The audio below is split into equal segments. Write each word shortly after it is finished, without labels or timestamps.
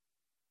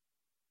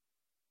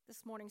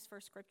This morning's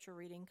first scripture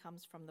reading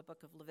comes from the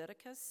book of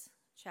Leviticus,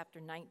 chapter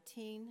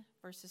 19,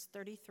 verses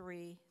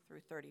 33 through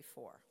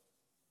 34.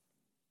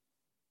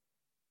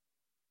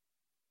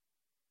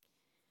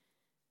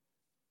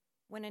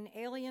 When an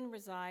alien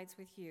resides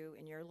with you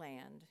in your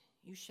land,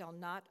 you shall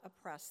not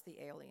oppress the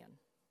alien.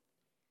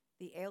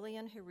 The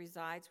alien who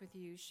resides with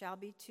you shall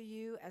be to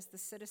you as the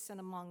citizen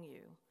among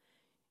you.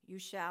 You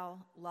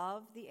shall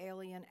love the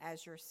alien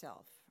as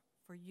yourself,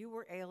 for you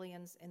were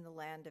aliens in the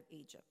land of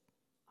Egypt.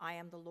 I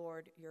am the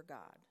Lord your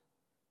God.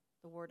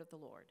 The word of the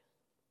Lord.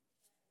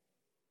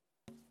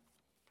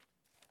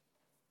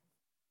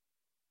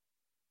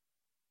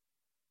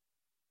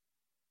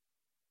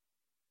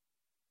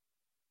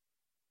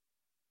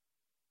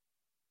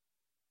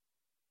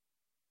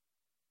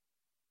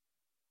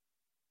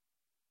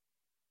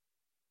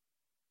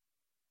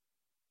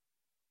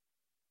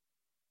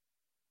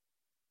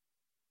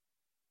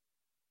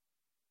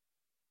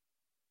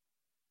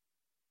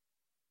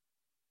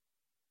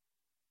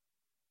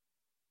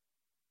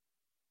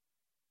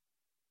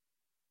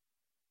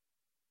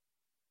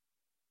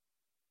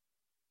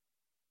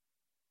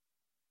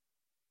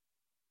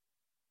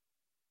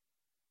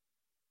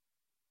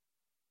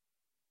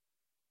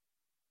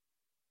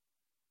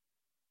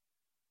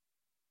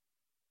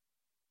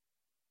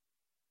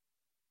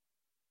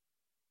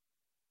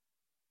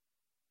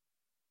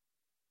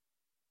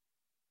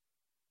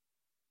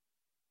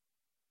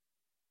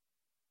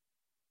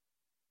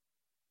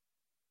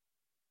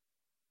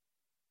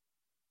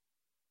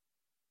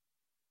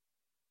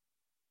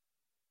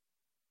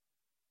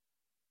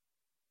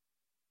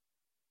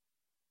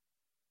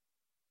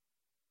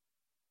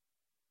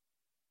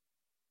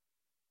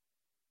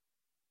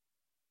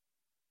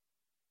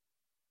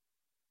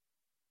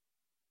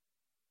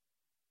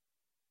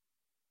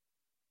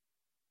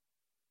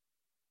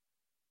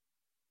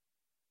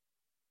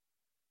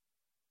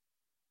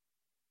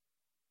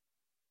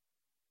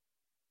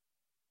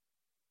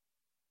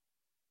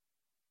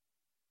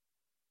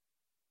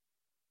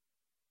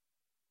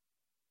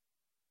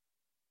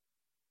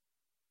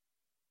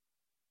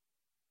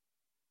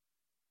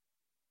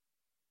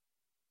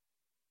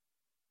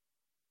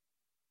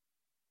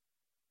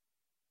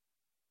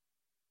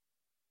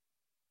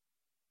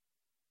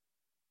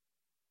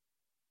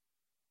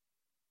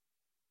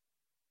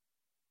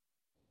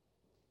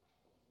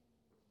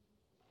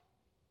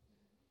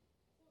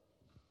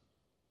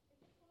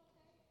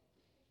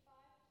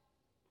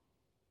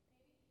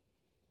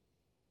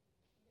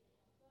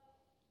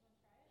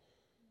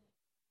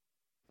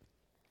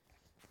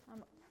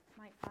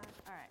 Mic 5,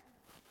 all right.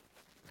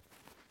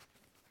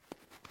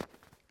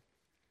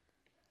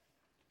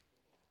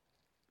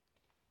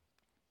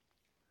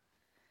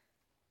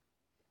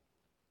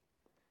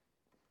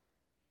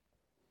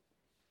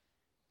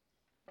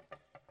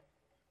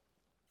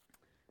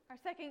 Our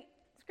second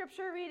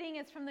scripture reading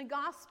is from the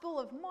Gospel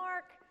of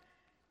Mark,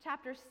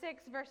 chapter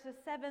 6, verses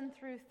 7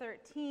 through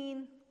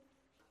 13.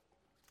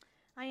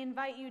 I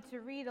invite you to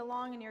read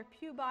along in your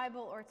pew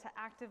Bible or to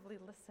actively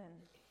listen.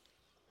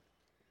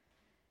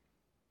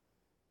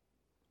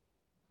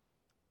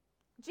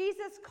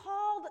 Jesus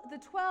called the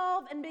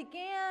 12 and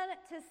began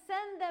to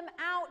send them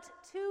out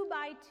 2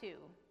 by 2.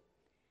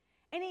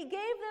 And he gave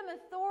them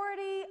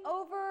authority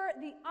over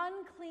the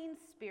unclean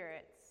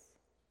spirits.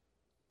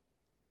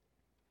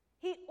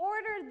 He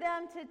ordered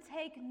them to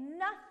take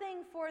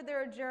nothing for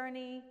their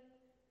journey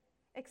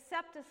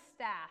except a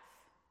staff.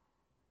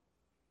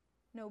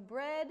 No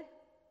bread,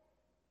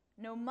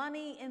 no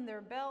money in their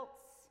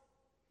belts,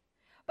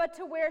 but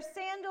to wear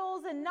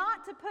sandals and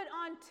not to put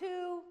on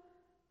 2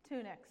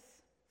 tunics.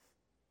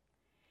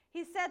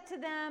 He said to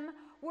them,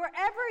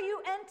 "Wherever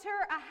you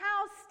enter a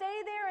house,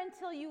 stay there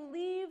until you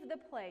leave the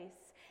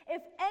place.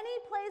 If any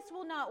place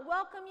will not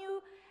welcome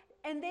you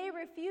and they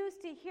refuse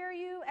to hear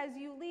you as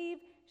you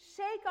leave,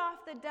 shake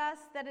off the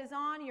dust that is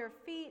on your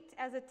feet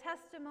as a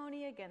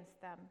testimony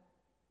against them."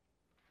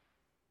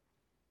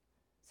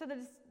 So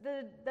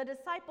the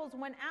disciples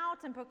went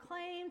out and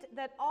proclaimed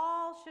that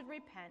all should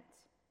repent.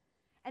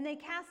 And they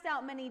cast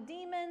out many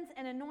demons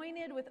and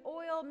anointed with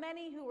oil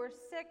many who were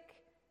sick,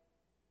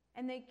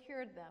 and they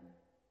cured them.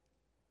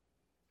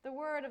 The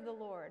word of the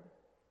Lord.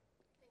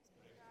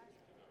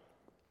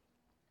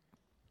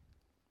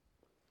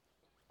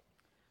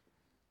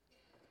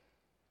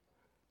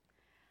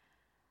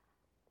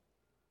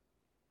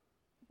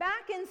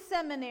 Back in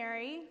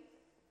seminary,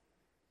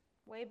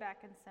 way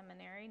back in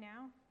seminary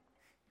now,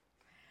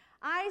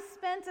 I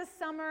spent a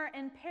summer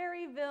in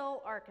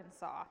Perryville,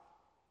 Arkansas,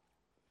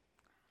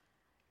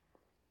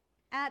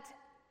 at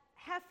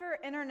Heifer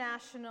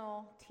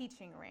International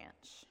Teaching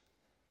Ranch.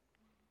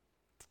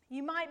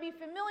 You might be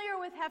familiar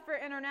with Heifer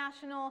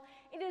International.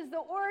 It is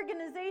the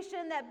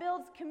organization that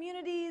builds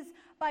communities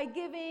by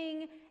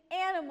giving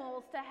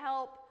animals to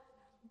help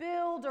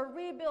build or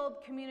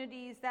rebuild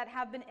communities that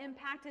have been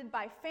impacted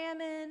by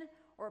famine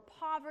or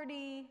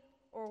poverty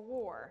or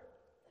war.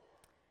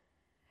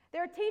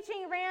 Their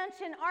teaching ranch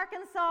in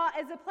Arkansas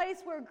is a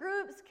place where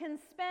groups can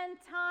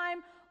spend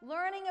time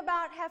learning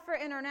about Heifer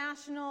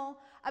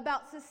International,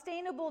 about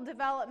sustainable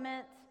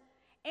development,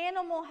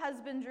 animal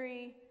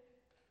husbandry,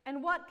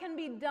 and what can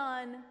be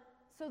done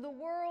so the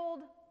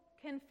world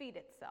can feed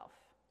itself.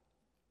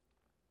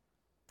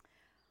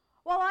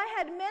 While I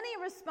had many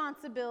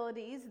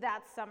responsibilities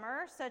that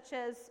summer, such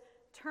as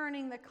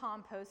turning the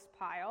compost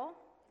pile,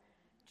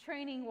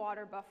 training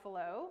water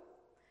buffalo,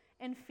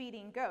 and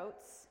feeding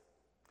goats,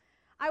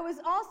 I was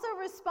also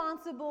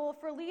responsible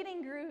for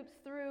leading groups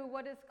through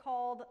what is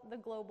called the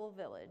Global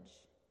Village.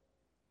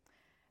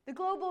 The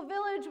Global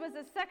Village was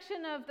a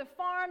section of the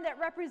farm that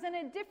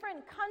represented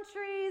different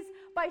countries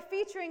by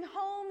featuring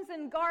homes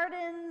and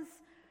gardens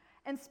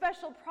and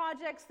special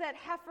projects that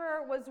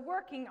Heifer was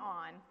working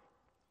on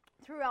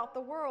throughout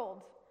the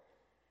world.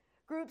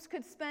 Groups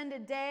could spend a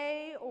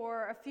day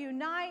or a few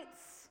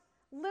nights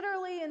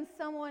literally in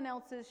someone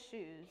else's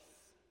shoes.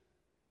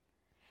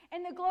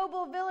 And the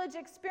Global Village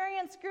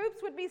experience groups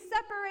would be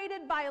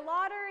separated by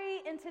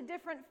lottery into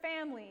different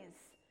families,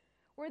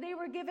 where they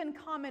were given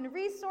common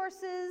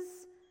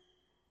resources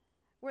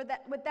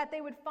that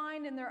they would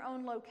find in their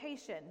own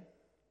location.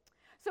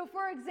 So,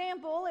 for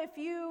example, if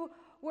you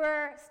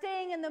were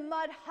staying in the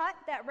mud hut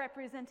that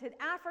represented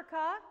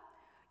Africa,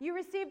 you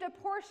received a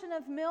portion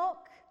of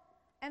milk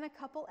and a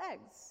couple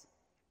eggs.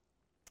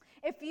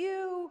 If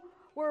you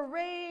were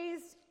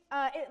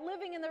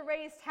living in the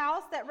raised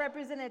house that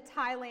represented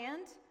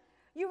Thailand,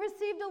 you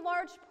received a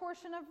large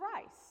portion of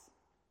rice.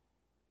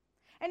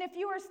 And if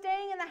you were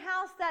staying in the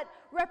house that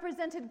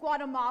represented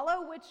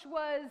Guatemala, which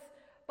was,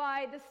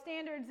 by the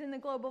standards in the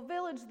Global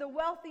Village, the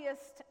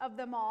wealthiest of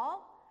them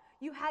all,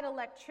 you had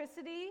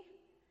electricity,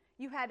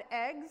 you had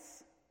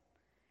eggs,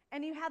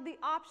 and you had the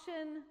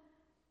option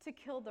to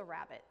kill the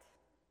rabbit.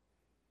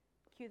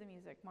 Cue the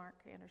music, Mark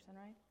Anderson,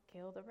 right?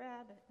 Kill the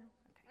rabbit. No?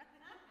 Okay.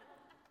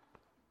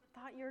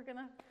 Thought you were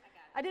gonna.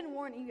 I didn't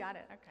warn you. Got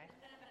it. Okay.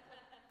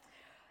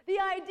 The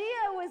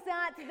idea was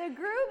that the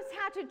groups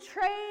had to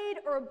trade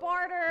or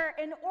barter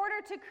in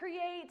order to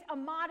create a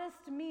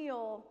modest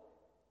meal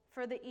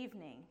for the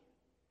evening.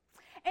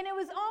 And it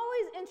was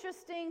always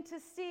interesting to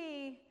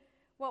see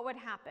what would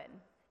happen.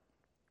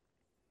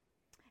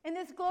 In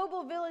this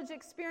Global Village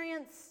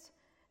experience,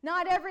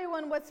 not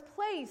everyone was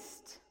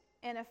placed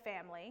in a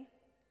family.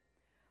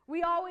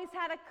 We always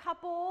had a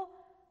couple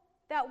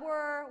that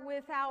were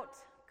without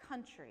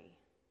country.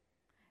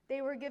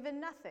 They were given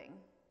nothing.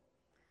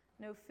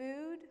 No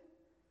food,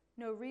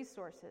 no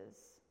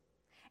resources.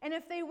 And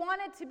if they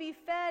wanted to be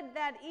fed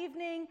that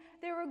evening,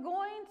 they were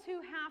going to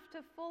have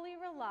to fully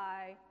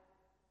rely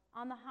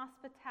on the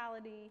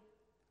hospitality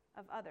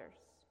of others.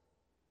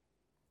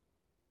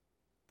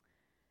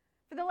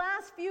 For the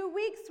last few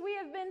weeks, we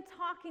have been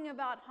talking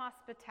about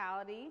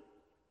hospitality,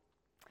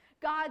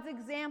 God's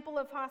example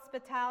of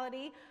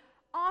hospitality,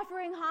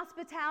 offering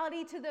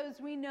hospitality to those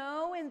we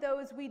know and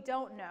those we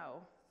don't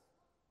know.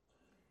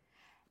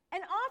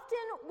 And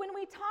often when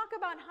we talk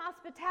about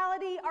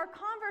hospitality, our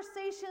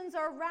conversations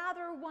are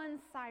rather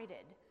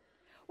one-sided.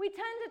 We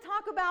tend to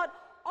talk about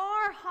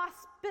our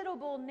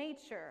hospitable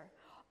nature,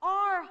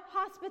 our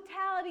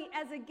hospitality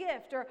as a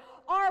gift, or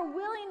our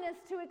willingness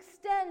to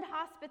extend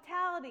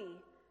hospitality,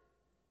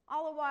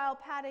 all the while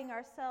patting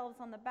ourselves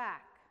on the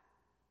back.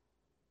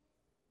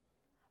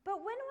 But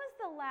when was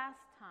the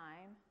last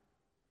time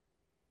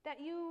that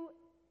you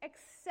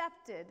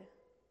accepted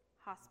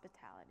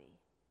hospitality?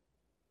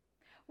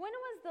 When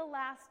was the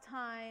last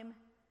time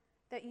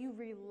that you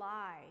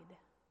relied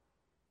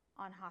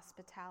on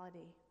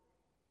hospitality?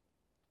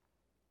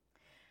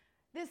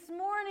 This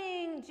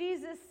morning,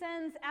 Jesus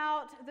sends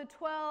out the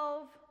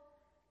 12,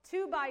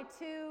 2 by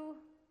 2,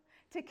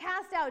 to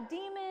cast out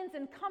demons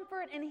and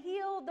comfort and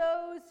heal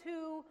those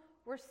who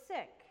were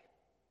sick.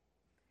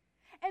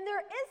 And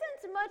there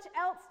isn't much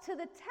else to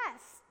the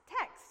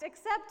text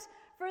except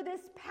for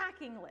this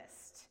packing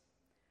list,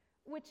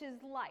 which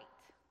is light.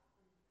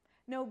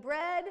 No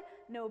bread,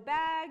 no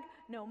bag,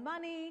 no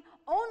money,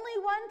 only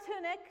one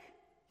tunic.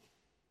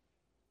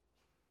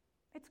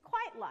 It's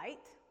quite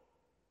light,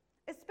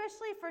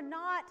 especially for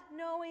not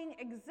knowing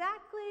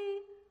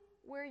exactly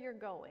where you're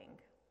going.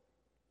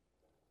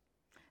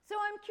 So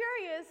I'm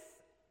curious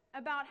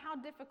about how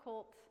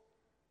difficult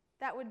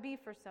that would be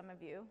for some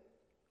of you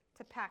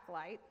to pack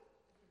light.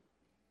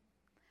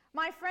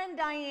 My friend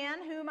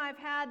Diane, whom I've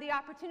had the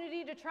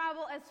opportunity to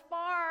travel as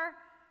far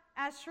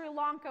as Sri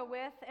Lanka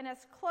with and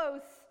as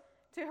close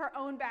to her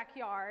own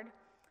backyard,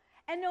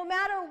 and no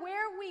matter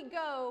where we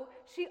go,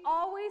 she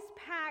always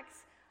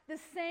packs the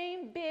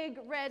same big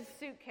red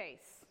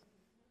suitcase.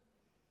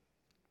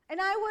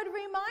 And I would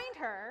remind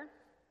her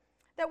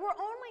that we're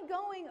only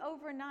going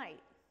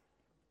overnight,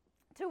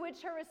 to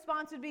which her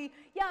response would be,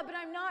 yeah, but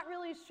I'm not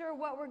really sure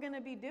what we're going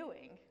to be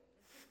doing.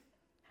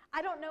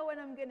 I don't know what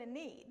I'm going to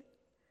need.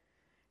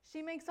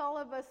 She makes all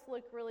of us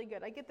look really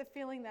good. I get the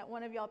feeling that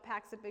one of y'all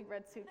packs a big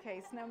red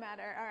suitcase, no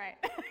matter. All right.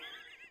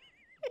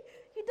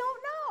 You don't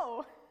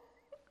know.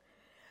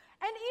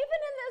 And even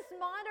in this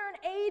modern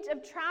age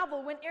of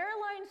travel, when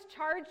airlines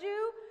charge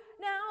you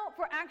now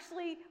for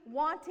actually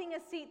wanting a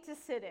seat to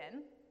sit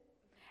in,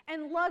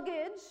 and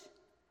luggage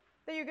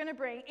that you're going to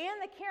bring,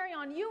 and the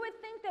carry-on, you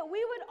would think that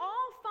we would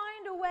all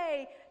find a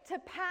way to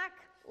pack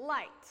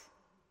light,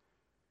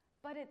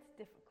 but it's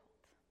difficult.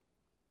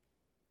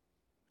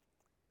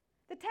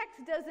 The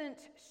text doesn't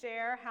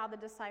share how the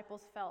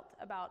disciples felt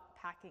about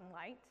packing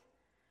light,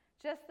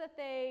 just that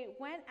they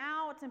went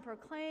out and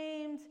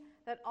proclaimed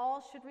that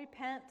all should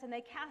repent, and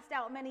they cast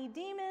out many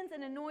demons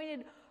and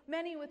anointed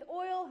many with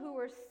oil who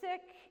were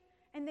sick,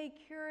 and they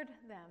cured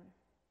them.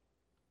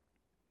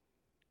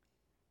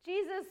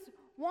 Jesus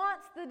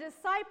wants the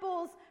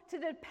disciples to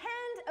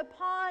depend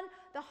upon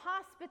the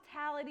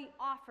hospitality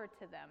offered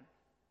to them.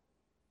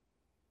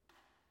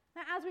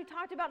 Now, as we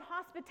talked about,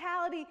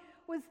 hospitality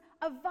was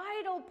a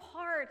vital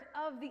part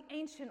of the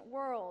ancient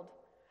world.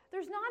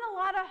 There's not a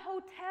lot of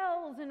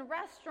hotels and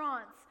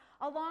restaurants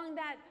along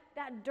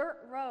that dirt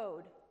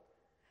road.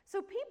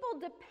 So people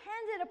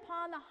depended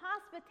upon the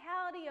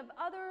hospitality of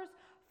others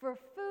for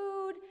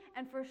food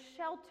and for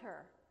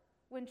shelter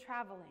when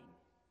traveling.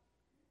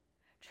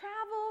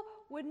 Travel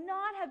would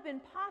not have been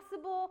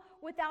possible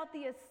without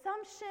the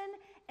assumption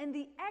and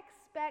the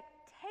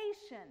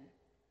expectation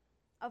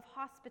of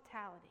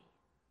hospitality.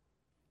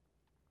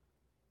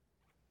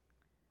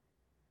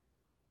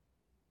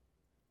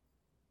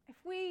 If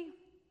we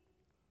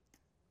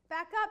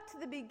back up to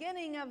the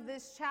beginning of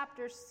this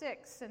chapter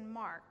 6 in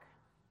Mark,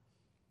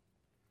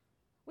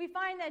 we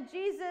find that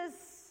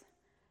Jesus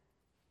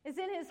is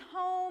in his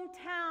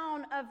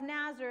hometown of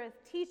Nazareth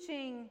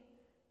teaching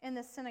in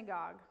the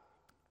synagogue.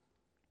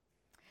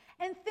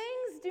 And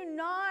things do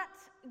not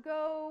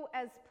go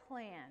as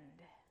planned.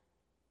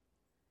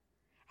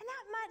 And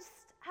that must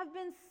have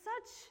been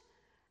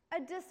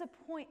such a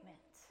disappointment.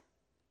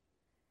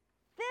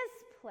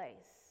 This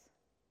place,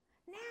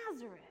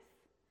 Nazareth,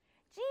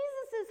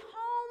 Jesus'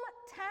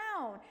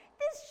 hometown.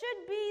 This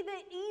should be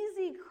the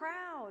easy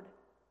crowd.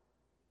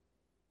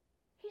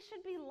 He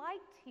should be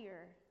liked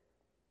here.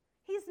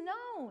 He's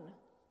known.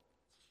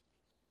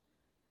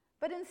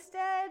 But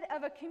instead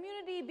of a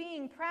community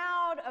being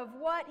proud of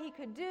what he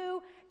could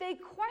do, they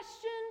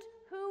questioned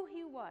who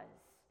he was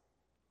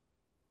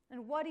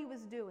and what he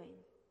was doing.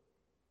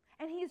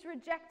 And he's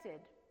rejected.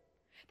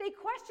 They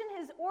question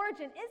his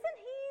origin. Isn't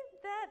he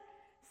that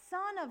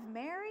son of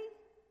Mary?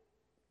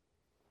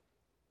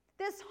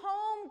 This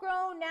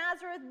homegrown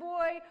Nazareth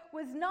boy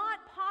was not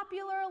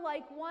popular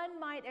like one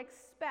might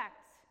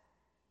expect,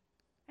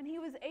 and he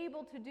was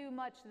able to do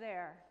much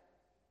there.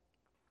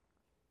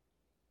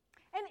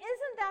 And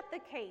isn't that the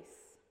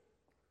case?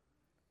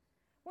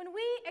 When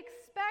we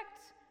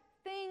expect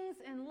things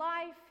in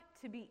life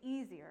to be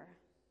easier,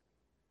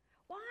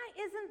 why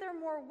isn't there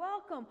more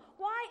welcome?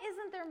 Why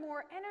isn't there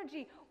more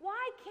energy?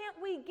 Why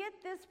can't we get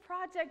this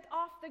project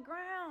off the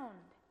ground?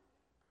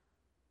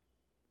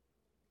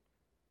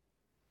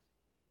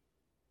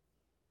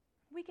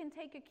 We can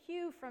take a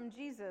cue from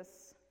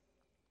Jesus.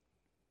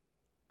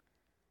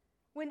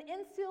 When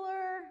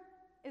insular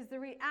is the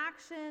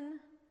reaction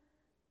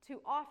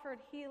to offered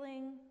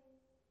healing,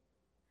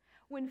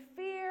 when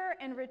fear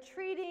and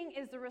retreating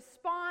is the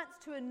response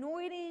to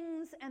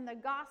anointings and the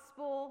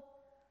gospel,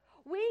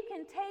 we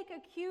can take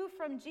a cue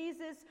from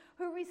Jesus,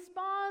 who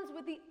responds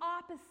with the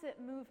opposite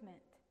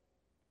movement,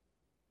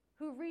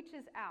 who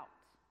reaches out.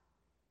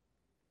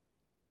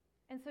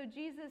 And so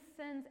Jesus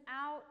sends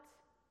out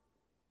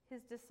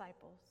his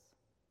disciples.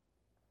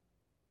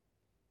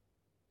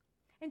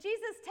 And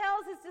Jesus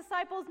tells his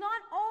disciples,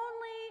 not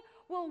only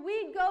will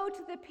we go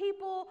to the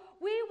people,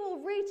 we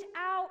will reach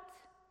out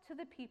to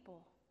the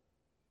people.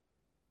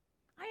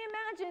 I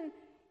imagine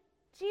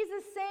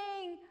Jesus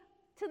saying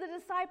to the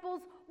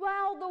disciples,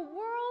 while the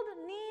world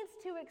needs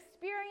to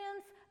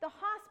experience the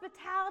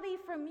hospitality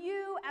from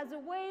you as a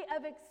way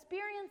of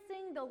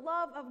experiencing the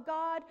love of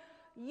God,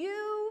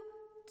 you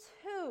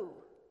too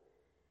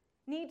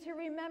need to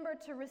remember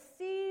to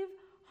receive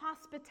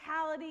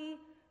hospitality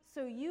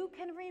so you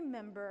can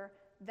remember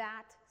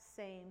that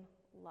same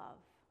love.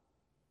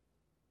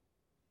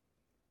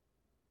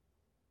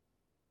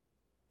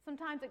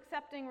 Sometimes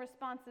accepting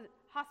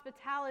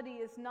hospitality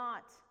is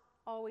not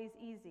always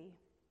easy.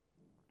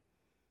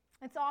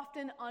 It's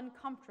often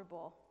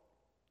uncomfortable.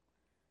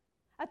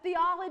 A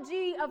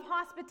theology of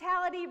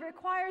hospitality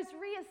requires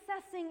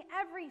reassessing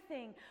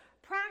everything,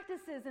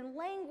 practices and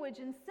language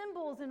and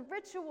symbols and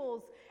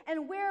rituals,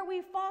 and where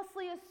we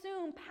falsely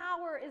assume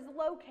power is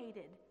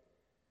located.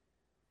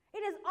 It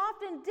is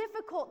often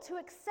difficult to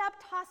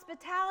accept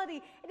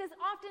hospitality. It is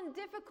often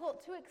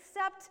difficult to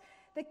accept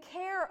the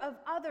care of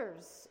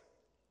others.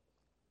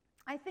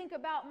 I think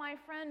about my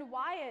friend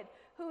Wyatt,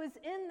 who is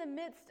in the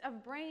midst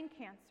of brain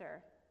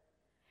cancer.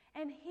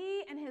 And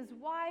he and his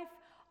wife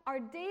are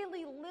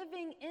daily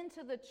living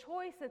into the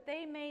choice that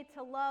they made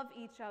to love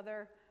each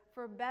other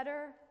for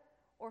better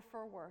or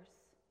for worse.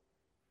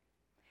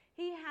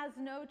 He has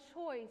no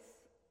choice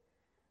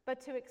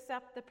but to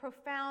accept the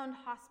profound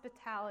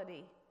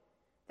hospitality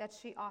that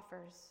she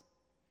offers.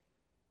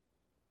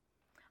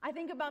 I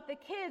think about the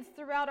kids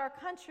throughout our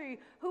country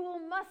who will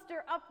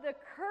muster up the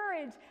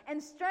courage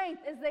and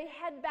strength as they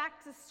head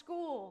back to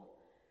school,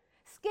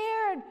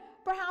 scared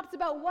perhaps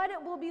about what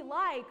it will be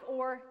like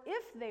or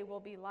if they will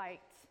be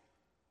liked.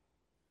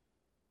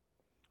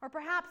 Or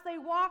perhaps they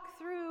walk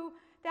through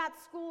that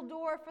school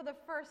door for the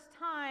first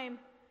time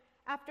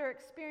after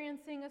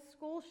experiencing a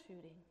school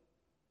shooting.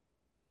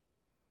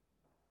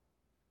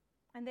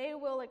 And they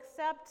will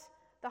accept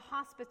the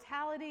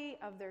hospitality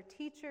of their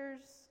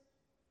teachers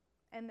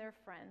and their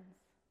friends.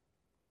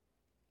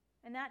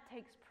 And that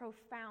takes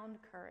profound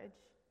courage.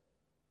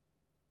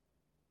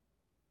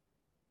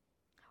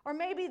 Or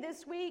maybe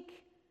this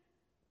week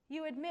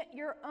you admit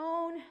your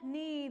own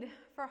need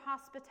for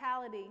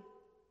hospitality.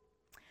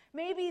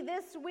 Maybe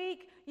this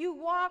week you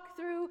walk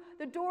through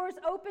the doors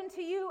open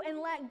to you and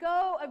let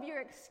go of your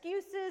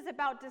excuses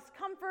about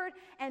discomfort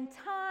and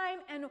time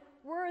and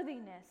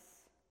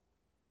worthiness.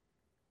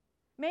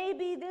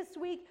 Maybe this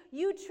week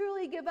you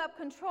truly give up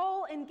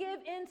control and give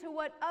in to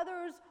what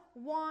others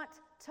want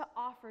to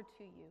offer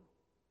to you.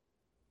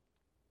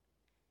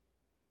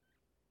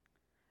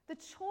 The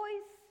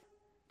choice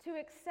to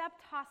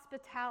accept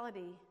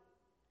hospitality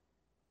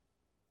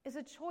is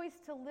a choice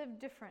to live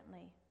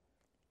differently.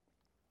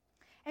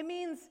 It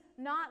means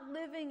not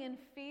living in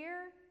fear,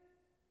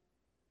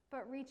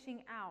 but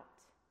reaching out.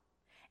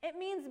 It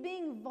means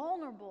being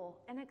vulnerable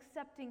and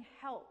accepting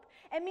help.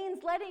 It means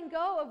letting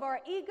go of our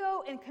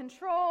ego and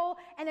control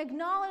and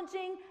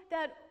acknowledging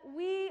that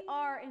we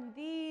are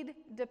indeed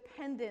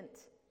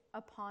dependent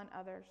upon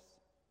others.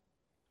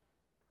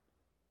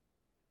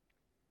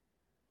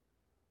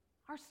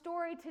 Our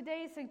story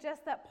today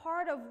suggests that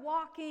part of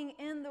walking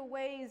in the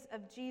ways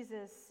of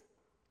Jesus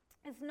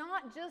is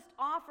not just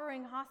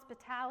offering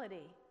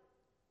hospitality,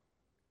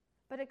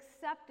 but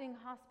accepting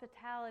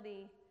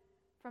hospitality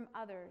from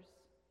others.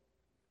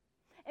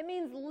 It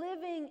means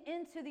living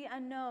into the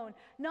unknown,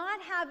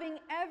 not having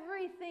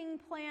everything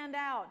planned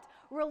out,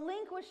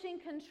 relinquishing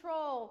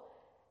control,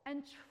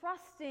 and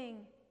trusting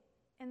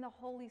in the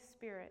Holy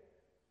Spirit.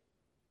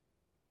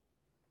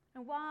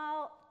 And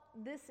while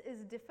this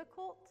is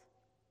difficult,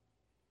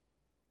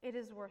 it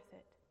is worth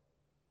it.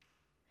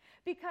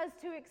 Because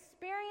to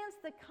experience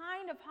the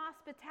kind of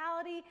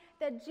hospitality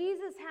that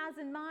Jesus has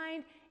in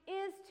mind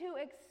is to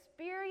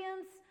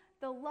experience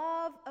the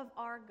love of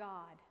our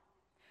God.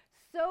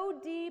 So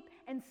deep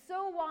and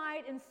so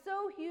wide and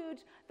so huge,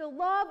 the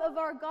love of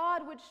our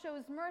God which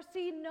shows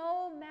mercy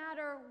no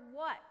matter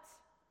what.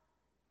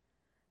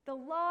 The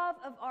love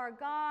of our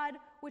God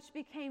which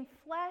became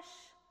flesh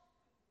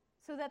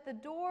so that the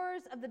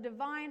doors of the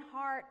divine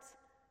heart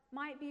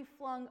might be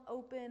flung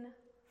open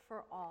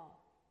for all.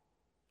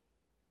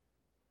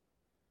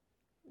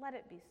 Let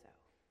it be so.